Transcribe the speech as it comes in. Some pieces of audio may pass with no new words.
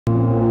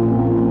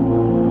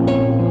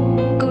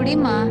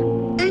குடிமா.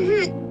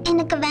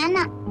 எனக்கு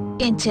வேணாம்.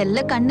 என்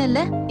செல்ல கண்ணு இல்ல,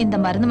 இந்த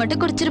மருந்து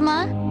மட்டும் குடிச்சிருமா.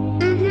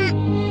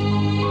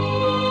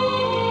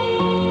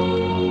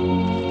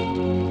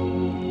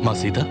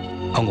 சீதா,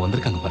 அவங்க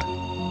வந்திருக்காங்க பாரு.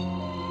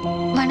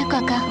 வணக்கம்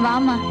அக்கா.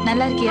 வாமா,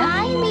 நல்லா இருக்கியா?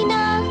 ஹாய்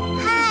மீனா.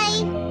 ஹாய்.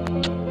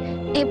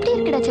 எப்படி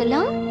இருக்குடா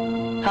செல்லம்?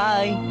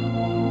 ஹாய்.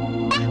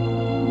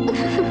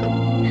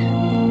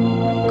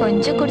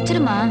 கொஞ்சம்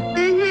குடிச்சிருமா.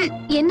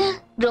 என்ன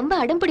ரொம்ப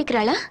அடம்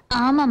பிடிக்கிறாளா?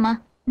 ஆமாமா,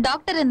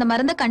 டாக்டர் இந்த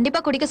மருந்த கண்டிப்பா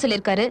குடிக்க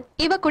சொல்லிருக்காரு.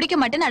 இவ குடிக்க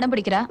மாட்டேன்னு அடம்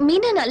பிடிக்கிறா.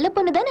 மீனா நல்ல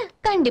பொண்ணு தானே,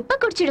 கண்டிப்பா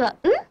குடிச்சிடுவா.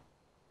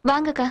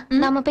 வாங்கக்கா,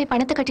 நாம போய்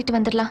பணத்தை கட்டிட்டு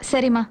வந்துடலாம்.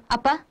 சரிம்மா.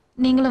 அப்பா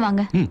நீங்களும்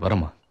வாங்க.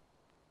 வரமா.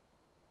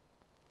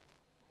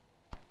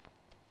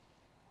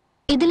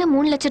 இதுல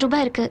 3 லட்சம்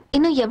ரூபாய் இருக்கு.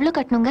 இன்னும் எவ்வளவு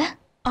கட்டணுங்க?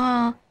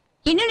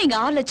 இன்னும் நீங்க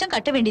 6 லட்சம்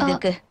கட்ட வேண்டியது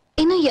இருக்கு.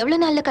 இன்னும்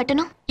எவ்வளவு நாள்ல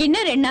கட்டணும்?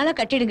 இன்னும் 2 நாளா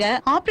கட்டிடுங்க.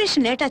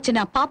 ஆபரேஷன் லேட்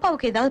ஆச்சுன்னா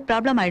பாப்பாவுக்கு ஏதாவது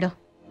ப்ராப்ளம் ஆயிடும்.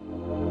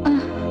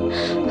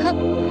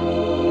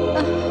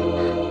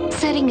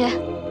 சரிங்க,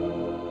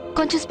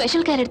 கொஞ்சம்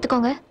ஸ்பெஷல் கேர்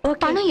எடுத்துக்கோங்க.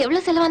 பணம்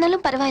எவ்வளவு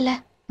செலவானாலும் பரவாயில்ல.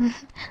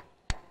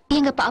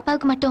 எங்க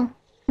பாப்பாவுக்கு மட்டும்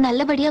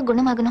நல்லபடியா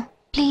குணமாகணும்.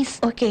 ப்ளீஸ்.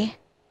 Okay,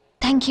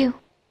 thank you.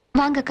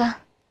 வாங்கக்கா.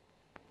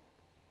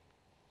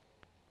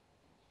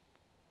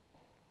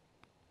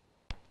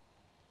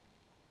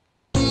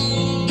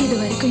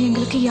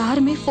 எங்களுக்கு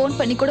யாருமே போன்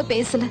பண்ணி கூட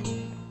பேசல.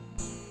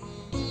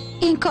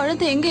 என்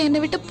குழந்தை எங்க என்னை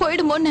விட்டு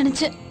போயிடுமோன்னு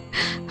நினைச்சேன்.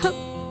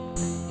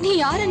 நீ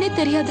யாருன்னே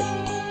தெரியாது,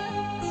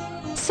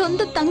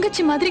 சொந்த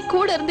தங்கச்சி மாதிரி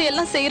கூட இருந்து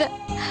எல்லாம் செய்யற.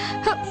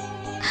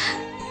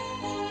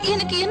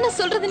 எனக்கு என்ன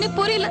சொல்றதுன்னே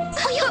புரியல.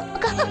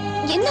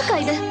 என்னக்கா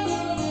இது?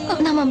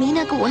 நம்ம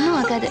மீனாக்கு ஒண்ணும்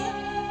ஆகாது.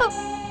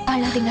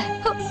 அழாதீங்க,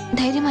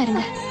 தைரியமா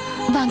இருங்க.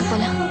 வாங்க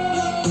போலாம்.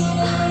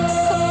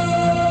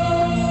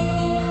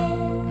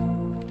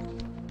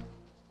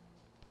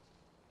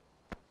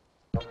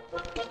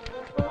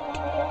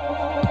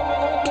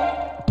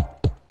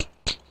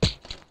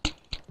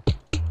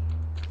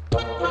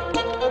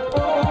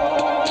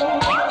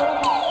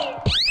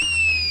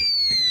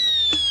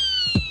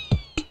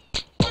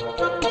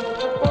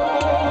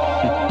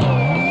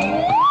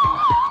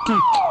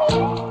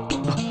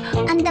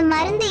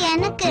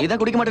 நீதான்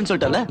குடிக்க மாட்டேன்னு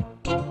சொல்லிட்டல.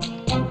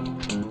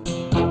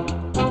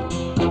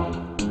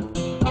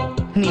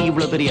 நீ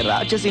இவ்வளவு பெரிய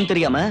ராட்சசின்னு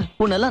தெரியாம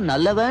உன்னெல்லாம்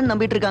நல்லவன்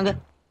நம்பிட்டு இருக்காங்க.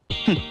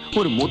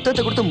 ஒரு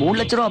முத்தத்தை கொடுத்து 3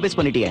 லட்சம் ரூபாய் அபேஸ்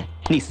பண்ணிட்டிய.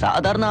 நீ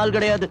சாதாரண ஆள்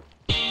கிடையாது.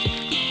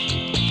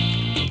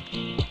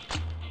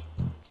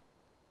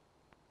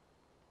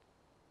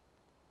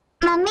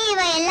 மம்மி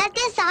இவ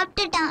எல்லாத்தையும்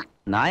சாப்பிட்டுட்டான்.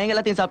 நான் எங்க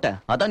எல்லாத்தையும் சாப்பிட்டேன்.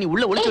 அதான் நீ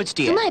உள்ள ஒளிச்சு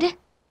வச்சிட்டியே. சும்மா இரு,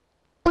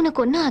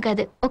 உனக்கு ஒண்ணும்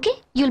ஆகாது. Okay,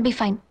 you'll be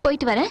fine.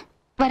 போயிட்டு வரேன்.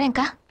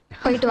 வரேன்க்கா.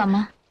 போயிட்டு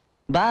வாமா.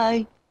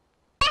 பாய்.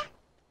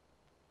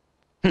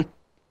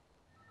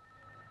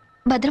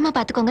 பத்திரமா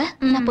பாத்துக்கோங்க.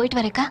 நான் போயிட்டு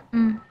வரேன்க்கா.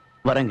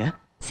 வரேங்க.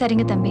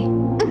 சரிங்க தம்பி.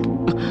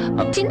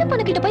 சின்ன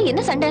பொண்ணு கிட்ட போய்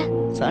என்ன சண்டை?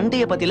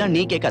 சண்டைய பத்திலாம்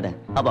நீ கேட்காத.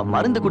 அவ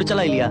மருந்து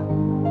குடிச்சலாம் இல்லையா?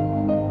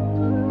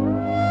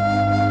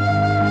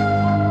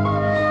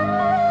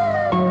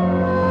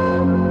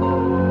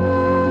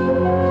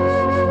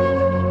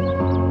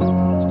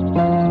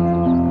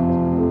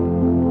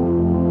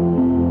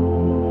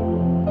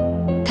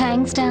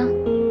 தேங்க்ஸ்டா.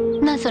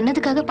 நான்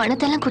சொன்னதுக்காக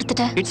பணத்தை எல்லாம்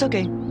கொடுத்துட்டேன். It's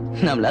okay.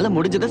 நம்மளால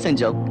முடிஞ்சதை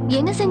செஞ்சோம்.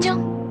 என்ன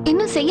செஞ்சோம்?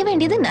 இன்னும் செய்ய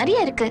வேண்டியது நிறைய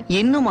இருக்கு.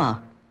 இன்னுமா?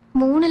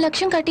 3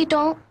 லட்சம்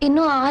கட்டிட்டோம்.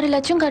 இன்னும் 6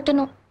 லட்சம்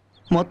கட்டணும்.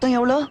 மொத்தம்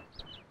எவ்வளோ?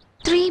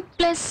 3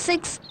 +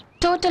 6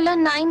 டோட்டலா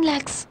 9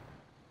 lakhs.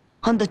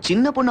 அந்த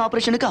சின்ன பொண்ணு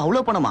ஆபரேஷனுக்கு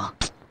அவ்வளவு பணமா?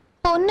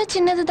 பொண்ணு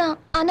சின்னதுதான்,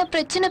 ஆனா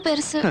பிரச்சனை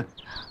பெருசு.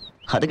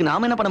 அதுக்கு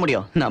நாம என்ன பண்ண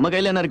முடியும்? நம்ம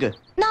கையில என்ன இருக்கு?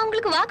 நான்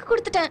உங்களுக்கு வாக்கு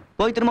கொடுத்துட்டேன்.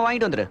 போய் திரும்ப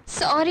வாங்கிட்டு வந்துரு.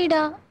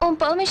 சாரிடா,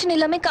 உன் பெர்மிஷன்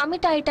இல்லாம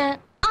கமிட் ஆயிட்டேன்.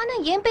 ஆனா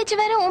என் பேச்சு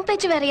வேற உன்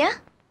பேச்சு வேறயா?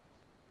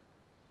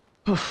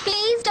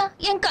 ப்ளீஸ் டா,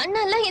 என்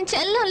கண்ணல்ல என்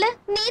செல்லம்ல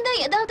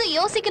நீதான் ஏதாவது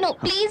யோசிக்கணும்.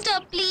 ப்ளீஸ் டா,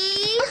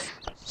 ப்ளீஸ்.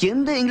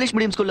 எந்த இங்கிலீஷ்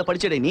மீடியம் ஸ்கூல்ல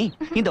படிச்சடே நீ?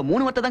 இந்த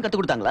 3 வார்த்தை தான் கத்து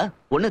கொடுத்தாங்களா?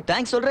 ஒன்னு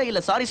தேங்க்ஸ் சொல்ற,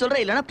 இல்ல சாரி சொல்ற,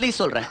 இல்லனா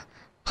ப்ளீஸ் சொல்ற.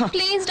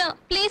 ப்ளீஸ் டா,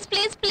 ப்ளீஸ்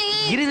ப்ளீஸ்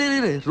ப்ளீஸ்.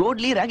 இரு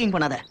ரோட்லயே ராகிங்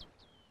பண்ணாத.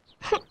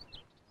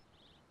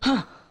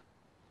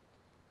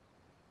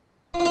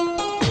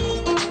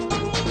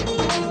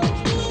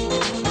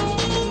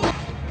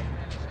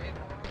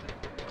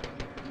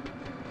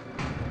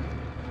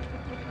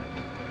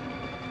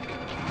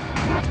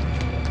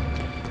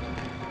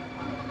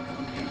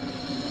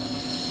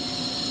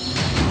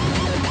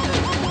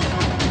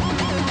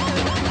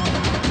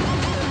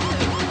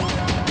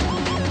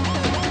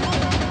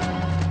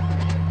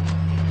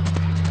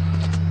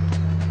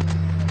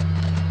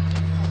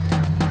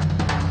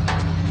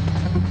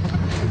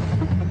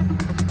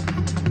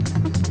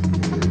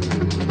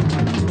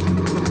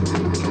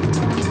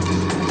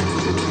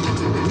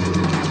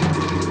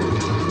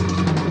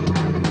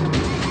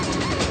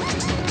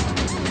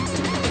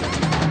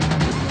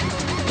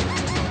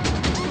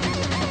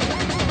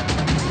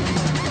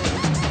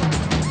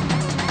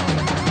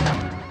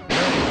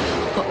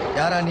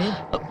 நீ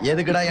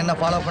எதுக்குடா என்ன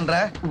ஃபாலோ பண்ற?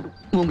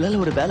 உங்களால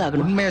ஒரு வேலை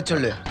ஆகணும். உண்மையை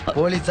சொல்லு.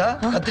 போலீஸா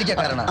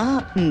பத்திரிக்கைக்காரனா?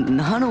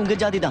 நானும் உங்க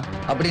ஜாதி தான்.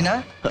 அப்படின்னா?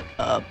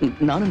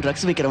 நானும்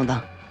ட்ரக்ஸ் விக்கிறவன்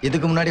தான்.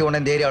 இதுக்கு முன்னாடி உன்னை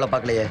இந்த ஏரியாவில்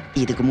பார்க்கலையே?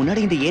 இதுக்கு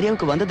முன்னாடி இந்த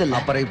ஏரியாவுக்கு வந்ததில்லை.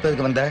 அப்புறம் இப்ப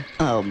இதுக்கு வந்த?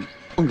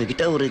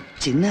 உங்ககிட்ட ஒரு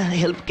சின்ன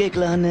ஹெல்ப்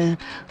கேட்கலான்னு.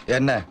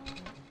 என்ன?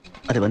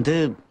 அது வந்து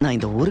நான்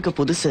இந்த ஊருக்கு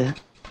புதுசு.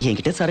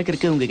 என்கிட்ட சரக்கு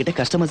இருக்கு, உங்ககிட்ட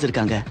கஸ்டமர்ஸ்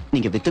இருக்காங்க,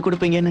 நீங்க வித்து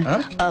கொடுப்பீங்கன்னு.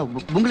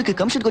 உங்களுக்கு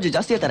கமிஷன் கொஞ்சம்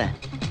ஜாஸ்தியா தரேன்.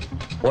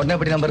 உடனே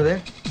எப்படி நம்புறது?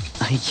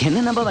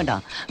 என்ன நம்ப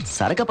வேண்டாம்,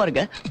 சரக்க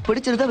பாருங்க,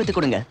 பிடிச்சிருந்தா வித்து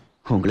கொடுங்க.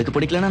 உங்களுக்கு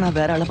பிடிக்கலன்னா நான்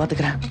வேற ஆளை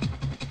பாத்துக்கிறேன்.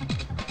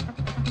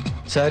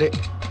 சரி,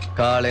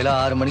 காலையில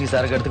 6 மணிக்கு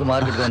சரக்கு எடுத்துக்கு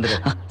மார்க்கெட்டுக்கு வந்துடு.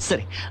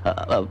 சரி,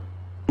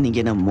 நீங்க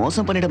என்ன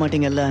மோசம் பண்ணிட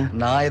மாட்டீங்கல்ல?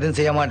 நான் எதுவும்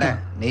செய்ய மாட்டேன்.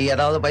 நீ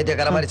ஏதாவது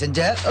பைத்தியக்கார மாதிரி செஞ்ச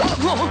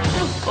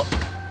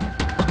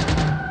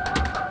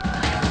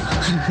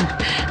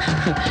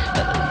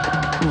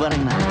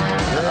வரேங்கண்ணா.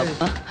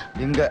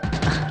 இங்க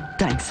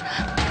தேங்க்ஸ்.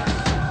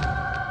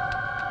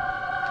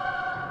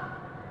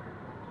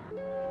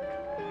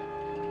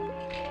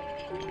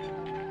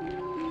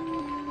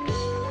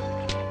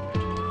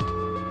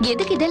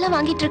 எதுக்கு இதெல்லாம்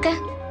வாங்கிட்டு இருக்க?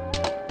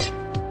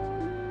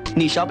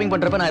 நீ ஷாப்பிங்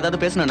பண்றப்ப நான்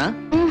ஏதாவது பேசணும்னா?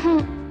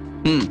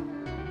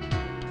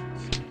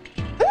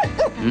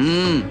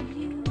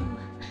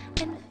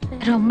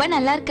 ரொம்ப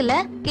நல்லா இருக்குல்ல?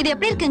 இது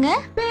எப்படி இருக்குங்க?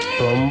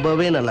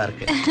 ரொம்பவே நல்லா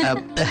இருக்கு.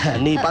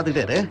 நீ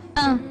பாத்துக்கிட்டே.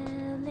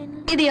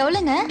 இது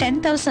எவ்வளவுங்க?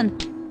 10,000.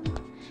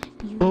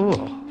 ஓ,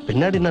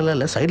 பின்னாடி நல்லா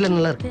இல்ல, சைடுல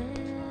நல்லா இருக்கு.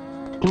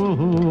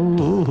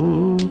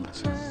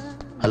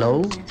 ஹலோ.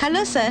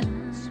 Hello sir.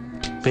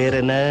 பேர்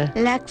என்ன?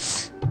 லக்ஸ்.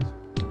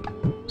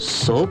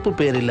 சோப்பு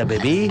பேர் இல்ல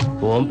பேபி,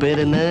 உன்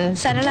பேர் என்ன?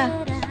 சரளா.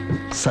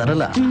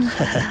 சரளா.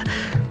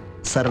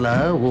 சரளா,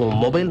 உன்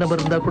மொபைல்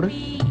நம்பர் இருந்தா கூட.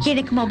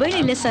 எனக்கு மொபைல்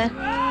இல்ல சார்.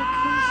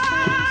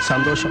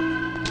 சந்தோஷம்.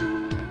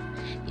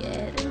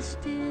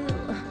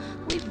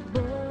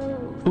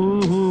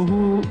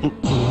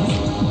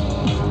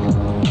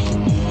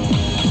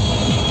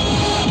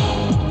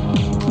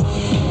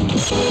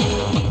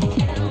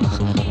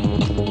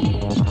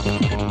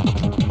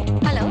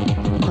 ஹலோ.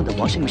 அந்த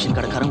வாஷிங் மிஷின்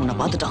கடைக்காரன் உன்னை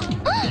பார்த்துட்டான்.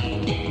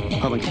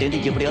 அவன் கேள்வி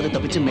எப்படியாவது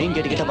தப்பிச்சு மெயின்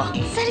கேட்டு கிட்ட வா.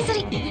 சரி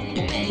சரி.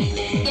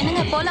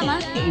 என்னங்க போலாமா?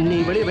 நீ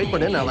வெளியே வெயிட்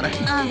பண்ணு, நான் வரேன்.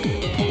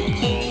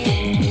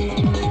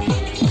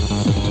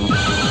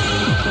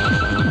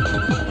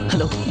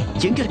 ஹலோ,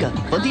 எங்க இருக்க?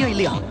 வந்தியா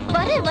இல்லையா?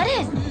 வரேன்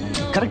வரேன்.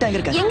 கரெக்டா எங்க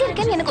இருக்க? எங்க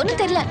இருக்கேன்னு எனக்கு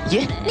ஒண்ணும் தெரியல.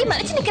 ஏன் நீ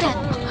மறைச்சு நிக்கிற?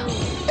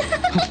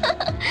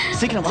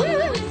 சீக்கிரம் வா.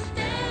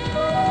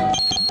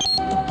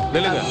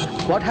 நில்லுங்க.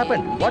 What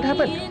happened? What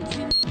happened?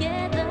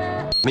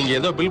 நீங்க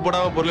ஏதோ பில்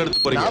போடாம பொருள்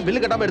எடுத்து போறீங்க. நான்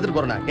பில் கட்டாம எடுத்துட்டு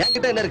போறேன்.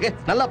 என்கிட்ட என்ன இருக்கு?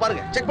 நல்லா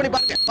பாருங்க, செக் பண்ணி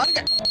பாருங்க. பாருங்க.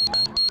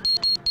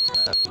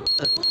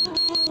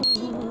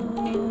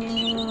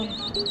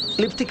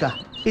 லிப்ஸ்டிக்கா?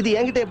 இது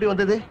என்கிட்ட எப்படி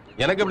வந்தது?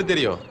 எனக்கு எப்படி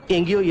தெரியும்?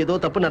 எங்கேயோ ஏதோ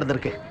தப்பு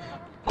நடந்திருக்கு.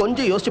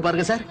 கொஞ்சம் யோசிச்சு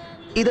பாருங்க சார்.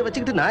 இத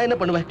வச்சுக்கிட்டு நான் என்ன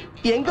பண்ணுவேன்?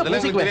 எங்க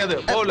பூசிக்குவேன்? தெரியாது.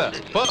 போல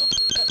போ.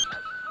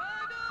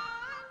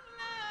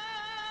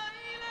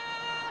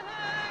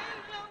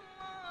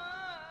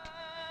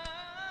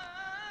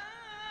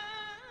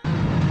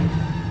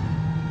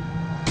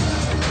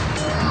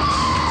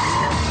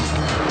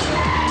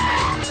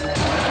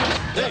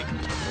 டேய்,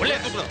 உள்ளே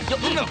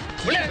தூக்குறோம்.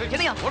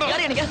 என்னையா?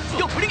 யார் என்னங்க?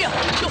 யோ, பிடிங்க.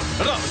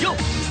 யோ,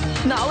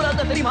 நான் அவரால்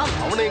தான் தெரியுமா?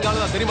 அவனே எங்க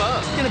ஆளு தான் தெரியுமா?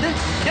 என்னது?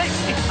 ஏய்,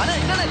 அண்ணா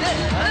என்னடா இது?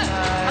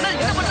 அண்ணா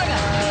என்ன பண்றாங்க?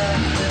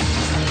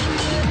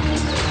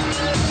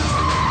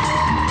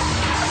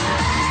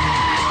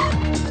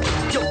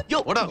 யோ, யோ,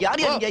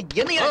 யார் நீங்க?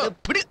 என்னையா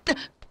பிடி?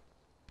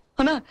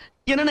 அண்ணா,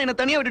 என்னண்ணா என்ன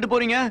தனியா விட்டுட்டு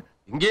போறீங்க?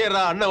 இங்கே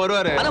இருடா, அண்ணன்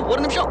வருவாரு. அண்ணா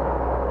ஒரு நிமிஷம்.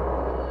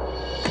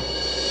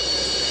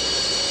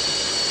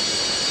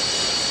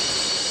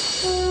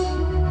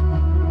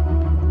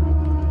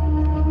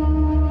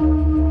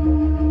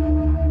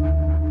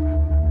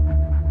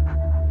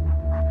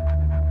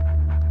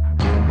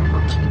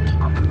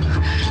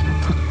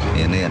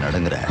 என்னையா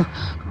நடுங்குற?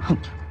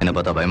 என்ன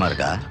பார்த்தா பயமா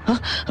இருக்கா?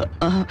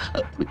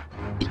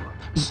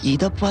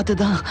 இத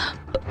பார்த்துதான்.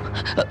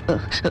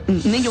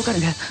 நீங்க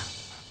உட்காருங்க.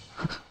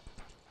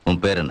 உன்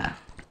பேர் என்ன?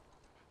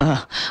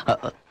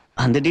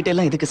 அந்த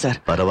டீட்டெயிலாம் எதுக்கு சார்?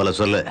 பரவாயில்ல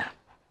சொல்லு.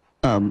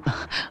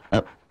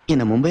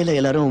 என்ன மும்பைல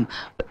எல்லாரும்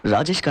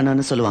ராஜேஷ்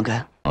கண்ணான்னு சொல்லுவாங்க.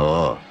 ஓ,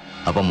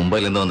 அப்ப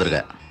மும்பைல இருந்து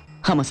வந்திருக்க?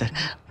 ஆமா சார்.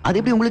 அது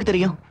எப்படி உங்களுக்கு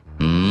தெரியும்?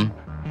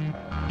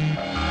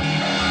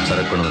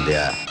 சரக்கு கொண்டு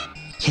வந்தியா?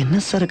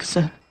 என்ன சரக்கு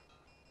சார்?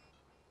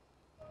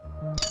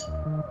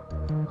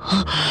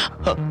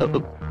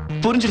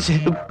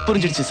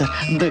 புரிஞ்சிடுச்சு சார்.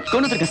 இந்த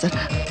கொண்டு வந்திருக்கேன் சார்.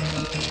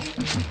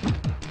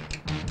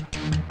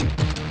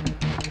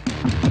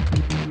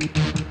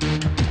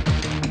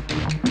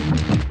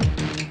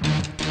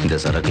 இந்த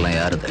சரக்குலாம்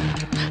யாருது?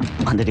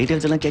 அந்த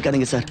டீடைல்ஸ் எல்லாம்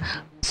கேட்காதீங்க சார்.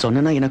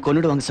 சொன்னா என்ன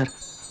கொன்னுடுவாங்க சார்.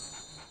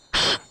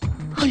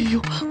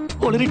 ஐயோ,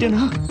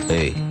 உளறிட்டேனா?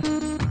 ஏய்,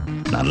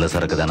 நல்ல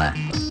சரக்கு தானே?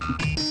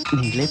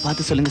 நீங்களே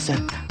பார்த்து சொல்லுங்க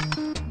சார்.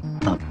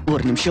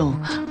 ஒரு நிமிஷம்.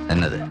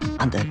 என்னது?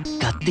 அந்த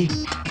கத்தி.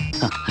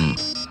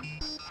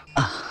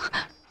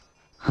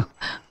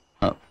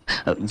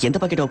 எந்த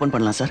பாக்கெட் ஓபன்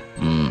பண்ணலாம் சார்?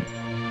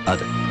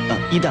 அது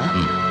இதா?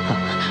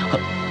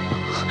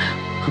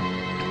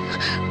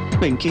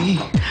 வெங்கி,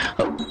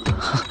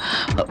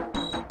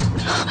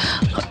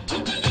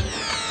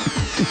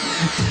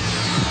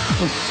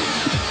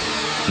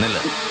 நில்ல.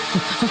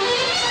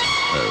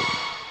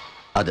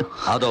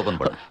 அது ஓபன்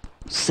பண்ணு.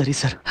 சரி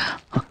சார்.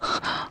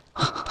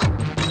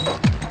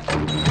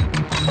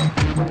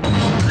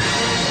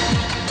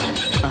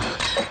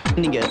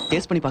 நீங்க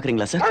டேஸ்ட் பண்ணி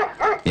பாக்குறீங்களா சார்?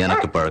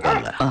 எனக்கு பழக்கம்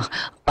இல்ல.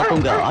 அப்ப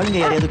உங்க ஆளுங்க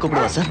யாரையாவது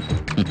கூப்பிடுவா சார்?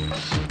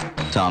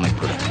 சாமி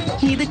கூட.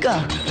 இதுக்கா?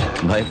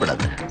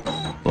 பயப்படாத,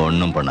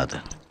 ஒண்ணும் பண்ணாது.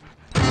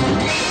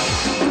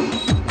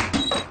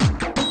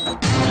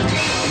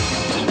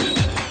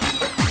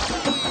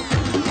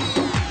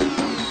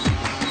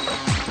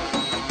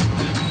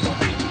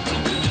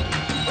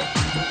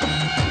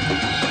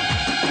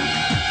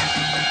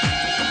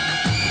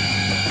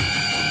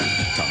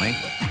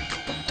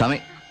 சாமி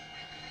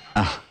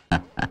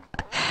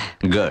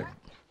குட்.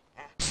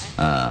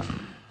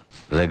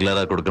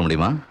 ரெகுலரா கொடுக்க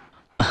முடியுமா?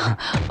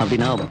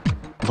 அப்படின்னா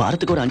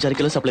வாரத்துக்கு ஒரு 5-6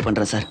 கிலோ சப்ளை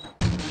பண்றேன் சார்.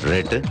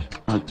 ரேட்டு?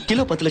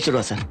 கிலோ 10 லட்சம்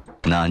ரூபா சார்.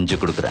 நான் 5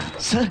 கொடுக்குறேன்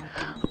சார்.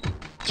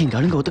 எங்க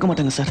ஆளுங்க ஒத்துக்க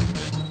மாட்டாங்க சார்.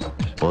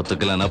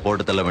 ஒத்துக்கலன்னா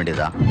போட்டு தள்ள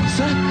வேண்டியதா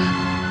சார்?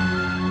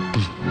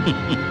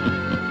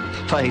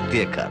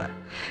 பைத்தியக்கார,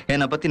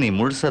 என்னை பத்தி நீ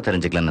முழுசா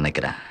தெரிஞ்சுக்கலன்னு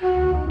நினைக்கிறேன்.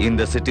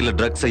 இந்த சிட்டில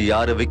ட்ரக்ஸை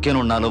யாரு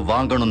விற்கணும்னாலும்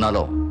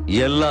வாங்கணும்னாலும்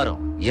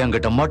எல்லாரும்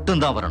என்கிட்ட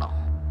மட்டும் தான் வரணும்,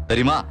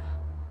 தெரியுமா?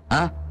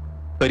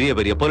 பெரிய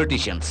பெரிய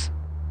பொலிட்டீஷியன்ஸ்,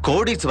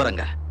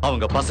 கோடீஸ்வரங்க,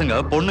 அவங்க பசங்க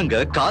பொண்ணுங்க,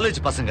 காலேஜ்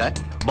பசங்க,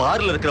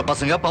 பார்ல இருக்கிற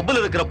பசங்க,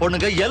 பப்ல இருக்கிற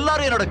பொண்ணுங்க,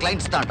 எல்லாரும் என்னோட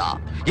கிளைண்ட்ஸ் தான்டா.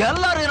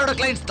 எல்லாரும் என்னோட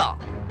கிளைண்ட்ஸ் தான்.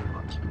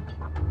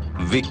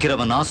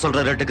 விக்கிறவன் நான்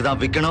சொல்ற ரேட்டுக்கு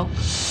தான் விக்கணும்,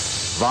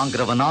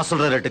 வாங்குறவன் நான்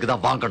சொல்ற ரேட்டுக்கு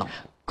தான் வாங்கணும்.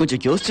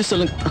 கொஞ்சம் யோசிச்சு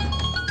சொல்லுங்க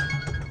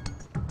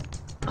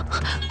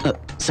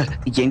சார்.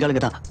 எங்க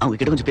ஆளுங்க தான், அவங்க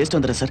கிட்ட கொஞ்சம் பேசிட்டு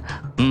வந்துடுறேன் சார்.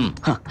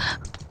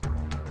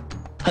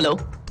 ஹலோ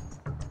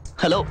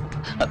ஹலோ,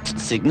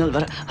 சிக்னல்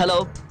வர. ஹலோ.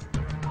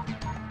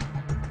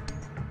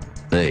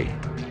 ஏய்,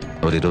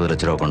 ஒரு 20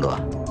 லட்சம் ரூபா கொண்டு வா.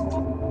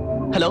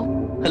 ஹலோ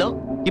ஹலோ,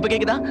 இப்ப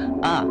கேக்குதா?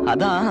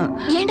 அதான்.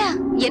 ஏண்டா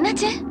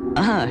என்னாச்சு?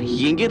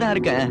 இங்கே தான்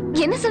இருக்கேன்.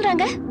 என்ன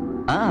சொல்றாங்க?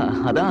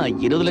 அதான்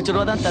 20 லட்சம்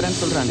ரூபா தான்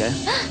தரேன்னு சொல்றாங்க.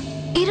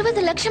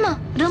 20 லட்சமா?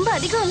 ரொம்ப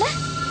அதிகம் இல்ல?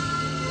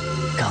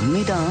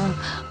 கம்மிதான்,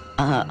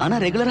 ஆனா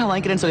ரெகுலரா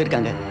வாங்கிக்கிறேன்னு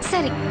சொல்லிருக்காங்க.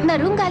 சரி,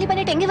 நான் ரூம் காலி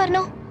பண்ணிட்டு எங்க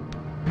வரணும்?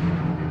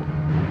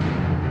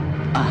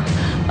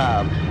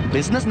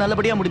 பிசினஸ்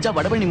நல்லபடியா முடிஞ்சா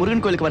வடபழனி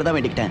முருகன் கோயிலுக்கு வரதா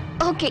வேண்டிக்கிட்டேன்.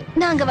 ஓகே,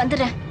 நான் அங்க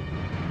வந்துடுறேன்.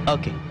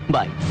 ஓகே,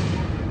 பாய்.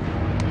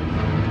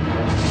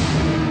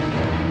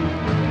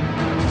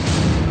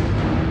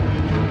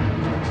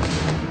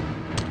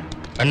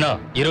 அண்ணா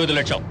 20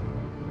 லட்சம்.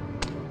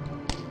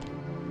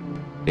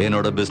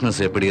 என்னோட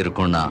பிசினஸ் எப்படி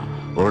இருக்கும்னா,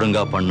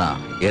 ஒழுங்கா பண்ணா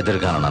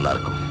எதிர்காலம் நல்லா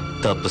இருக்கும்,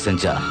 தப்பு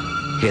செஞ்சா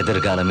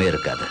எதிர்காலமே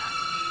இருக்காது.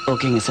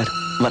 ஓகேங்க சார்,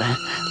 வரேன்.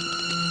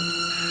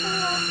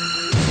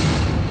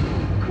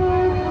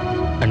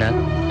 அண்ணா,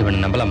 இவனை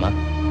நம்பலாமா?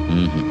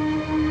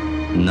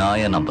 நான்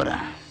ஏன்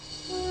நம்புறேன்?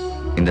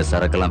 இந்த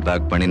சரக்கெல்லாம்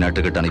பேக் பண்ணி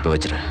நட்டுக்கிட்டு அனுப்பி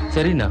வச்சிருக்கேன்.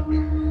 சரிண்ணா.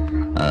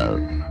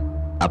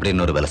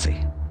 அப்படின்னு ஒரு வேலை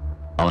செய்.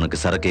 அவனுக்கு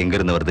சரக்கு எங்க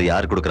இருந்து வருது,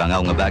 யார் கொடுக்குறாங்க,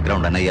 அவங்க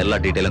பேக்ரவுண்ட் என்ன, எல்லா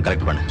டீட்டெயிலும்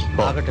கரெக்ட் பண்ணு.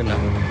 ஆகட்டும்ண்ணா.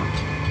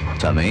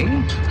 சாமி,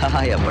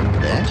 ஹாயா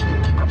பண்ணுது.